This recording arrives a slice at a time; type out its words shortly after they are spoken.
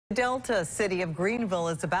Delta city of Greenville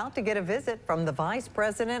is about to get a visit from the Vice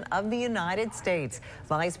President of the United States.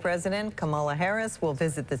 Vice President Kamala Harris will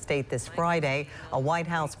visit the state this Friday. A White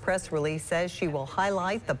House press release says she will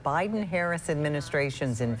highlight the Biden-Harris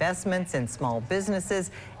administration's investments in small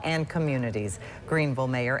businesses and communities. Greenville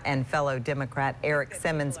Mayor and fellow Democrat Eric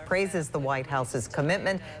Simmons praises the White House's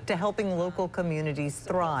commitment to helping local communities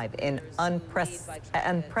thrive in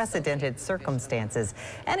unprecedented circumstances.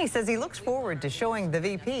 And he says he looks forward to showing the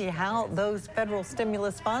VP how those federal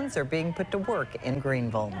stimulus funds are being put to work in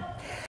Greenville.